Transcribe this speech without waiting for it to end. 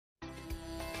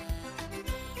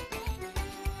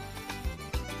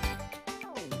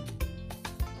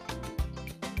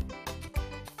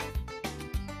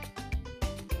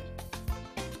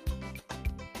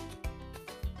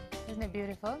Isn't it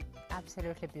beautiful?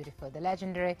 Absolutely beautiful. The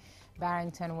legendary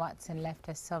Barrington Watson left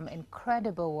us some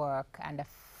incredible work and a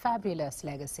fabulous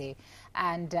legacy.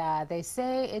 And they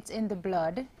say it's in the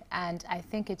blood, and I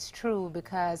think it's true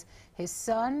because his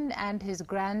son and his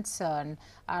grandson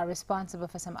are responsible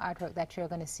for some artwork that you're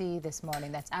going to see this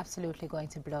morning that's absolutely going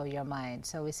to blow your mind.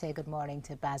 So we say good morning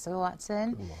to Basil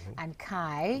Watson and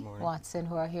Kai Watson,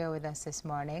 who are here with us this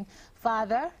morning.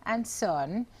 Father and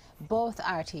son, both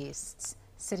artists,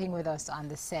 sitting with us on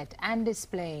the set and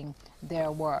displaying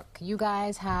their work. You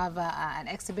guys have an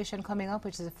exhibition coming up,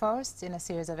 which is the first in a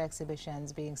series of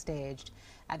exhibitions being staged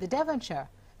at the Devonshire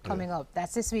coming up.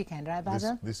 That's this weekend, right,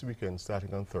 Basil? This weekend,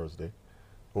 starting on Thursday.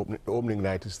 Opening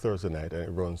night is Thursday night, and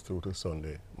it runs through to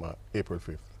Sunday, April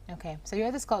 5th. Okay, so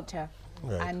you're the sculptor,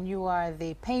 and you are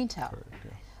the painter. Correct,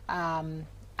 yeah.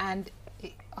 And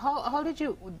how did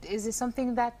you, is this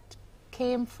something that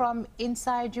came from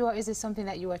inside you, or is it something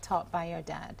that you were taught by your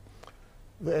dad?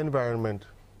 The environment,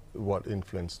 what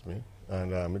influenced me,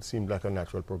 and it seemed like a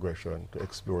natural progression to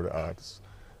explore the arts.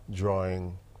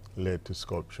 Drawing led to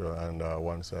sculpture, and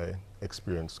once I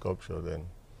experienced sculpture, then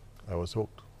I was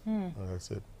hooked, and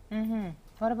that's it.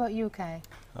 What about you, Kai?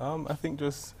 I think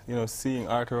just, seeing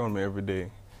art around me every day,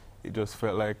 it just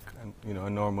felt like, a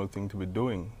normal thing to be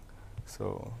doing.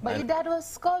 So, but your dad was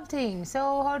sculpting,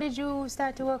 so how did you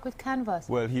start to work with canvas?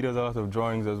 Well, he does a lot of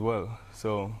drawings as well.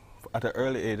 So at an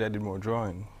early age, I did more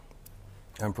drawing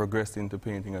and progressed into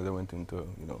painting as I went into,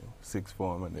 sixth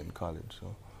form and then college.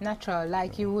 So natural,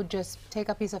 like you would just take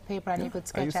a piece of paper and you could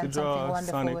sketch out something wonderful. I used to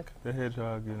draw Sonic the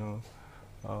Hedgehog,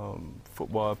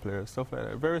 football players, stuff like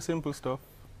that. Very simple stuff.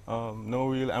 No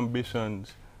real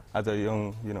ambitions as a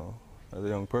young, as a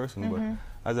young person.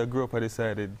 But as I grew up, I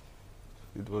decided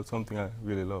it was something I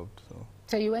really loved.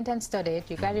 So you went and studied,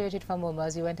 you graduated from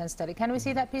UMass, you went and studied. Can we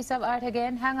see that piece of art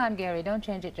again? Hang on, Gary, don't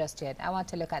change it just yet. I want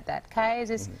to look at that. Kai,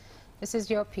 this is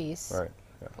your piece. Right.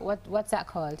 Yeah. What's that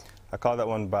called? I call that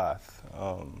one Bath.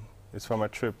 It's from a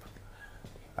trip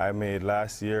I made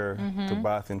last year to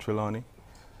Bath in Trelawney.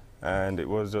 And it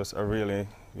was just a really,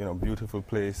 beautiful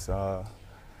place.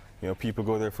 People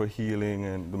go there for healing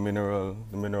and the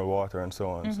mineral water and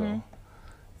so on. So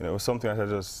it was something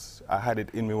that I had it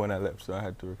in me when I left, so I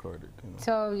had to record it.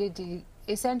 So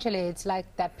essentially, it's like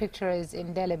that picture is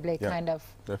indelibly kind of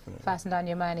fastened on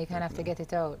your mind. You kind of have to get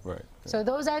it out. Right. So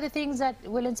those are the things that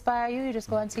will inspire you. You just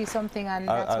go and see something, and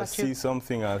that's I'll see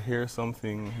something. I'll hear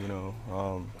something.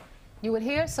 You will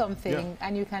hear something,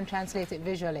 and you can translate it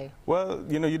visually. Well,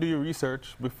 you do your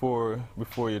research before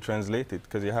you translate it,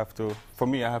 because you have to. For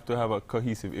me, I have to have a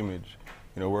cohesive image.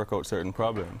 Work out certain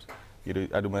problems.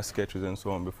 I do my sketches and so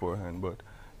on beforehand, but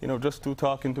just to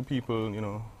talking to people,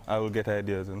 I will get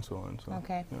ideas and so on. So,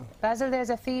 okay. Yeah. Basil, there's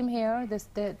a theme here.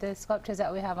 The sculptures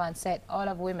that we have on set, all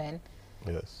of women.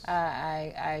 Yes.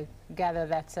 I gather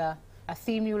that's a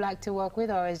theme you like to work with,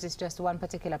 or is this just one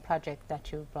particular project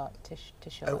that you brought to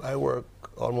show? I work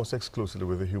almost exclusively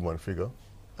with the human figure,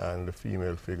 and the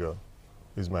female figure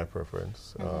is my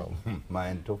preference.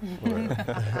 Mine too.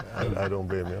 I don't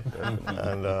blame you.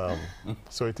 And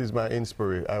so it is my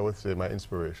inspiration. I would say my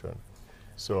inspiration.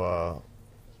 So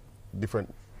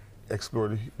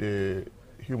explore the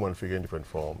human figure in different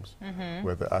forms,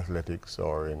 whether athletics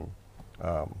or in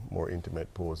more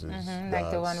intimate poses.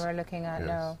 Like the one we're looking at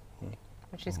now,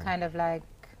 which is kind of like,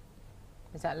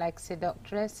 is that like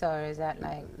seductress, or is that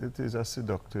like? It is a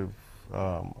seductive,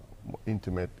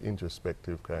 intimate,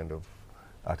 introspective kind of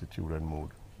attitude and mood.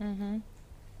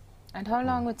 And how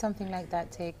long would something like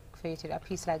that take for you to, a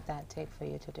piece like that take for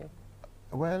you to do?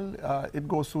 Well, it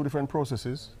goes through different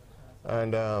processes,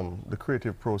 and the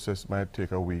creative process might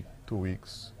take a week, 2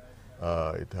 weeks.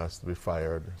 It has to be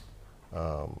fired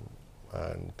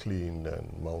and cleaned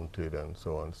and mounted and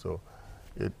so on. So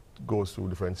it goes through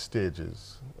different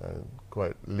stages and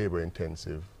quite labor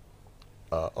intensive,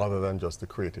 other than just the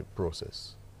creative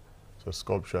process. So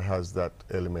sculpture has that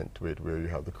element to it where you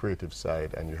have the creative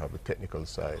side and you have the technical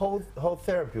side. How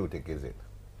therapeutic is it?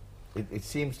 It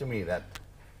seems to me that,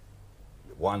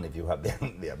 one, if you have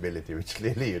the ability, which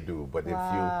clearly you do, but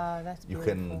if you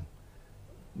can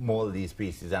mold these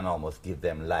pieces and almost give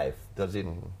them life, does it?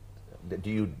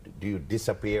 Do you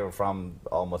disappear from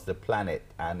almost the planet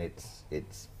and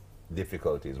its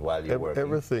difficulties while you're working?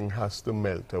 Everything has to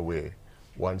melt away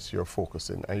once you're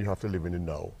focusing, and you have to live in the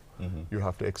now. You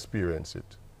have to experience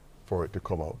it for it to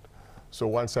come out. So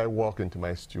once I walk into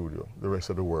my studio, the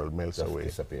rest of the world melts away.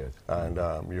 Disappears. And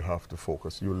you have to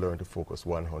focus. You learn to focus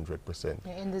 100%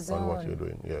 in the zone on what you're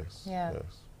doing. Yes. Yeah.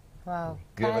 Yes. Wow.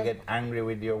 Do you ever get angry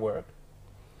with your work?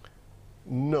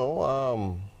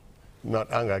 No,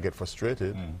 not anger. I get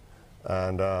frustrated,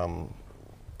 and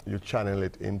you channel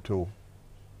it into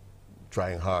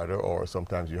trying harder, or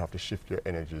sometimes you have to shift your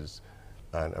energies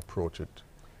and approach it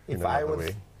in another way. If I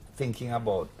was thinking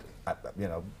about, you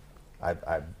know,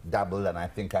 I've dabbled and I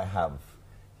think I have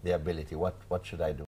the ability, what should I do?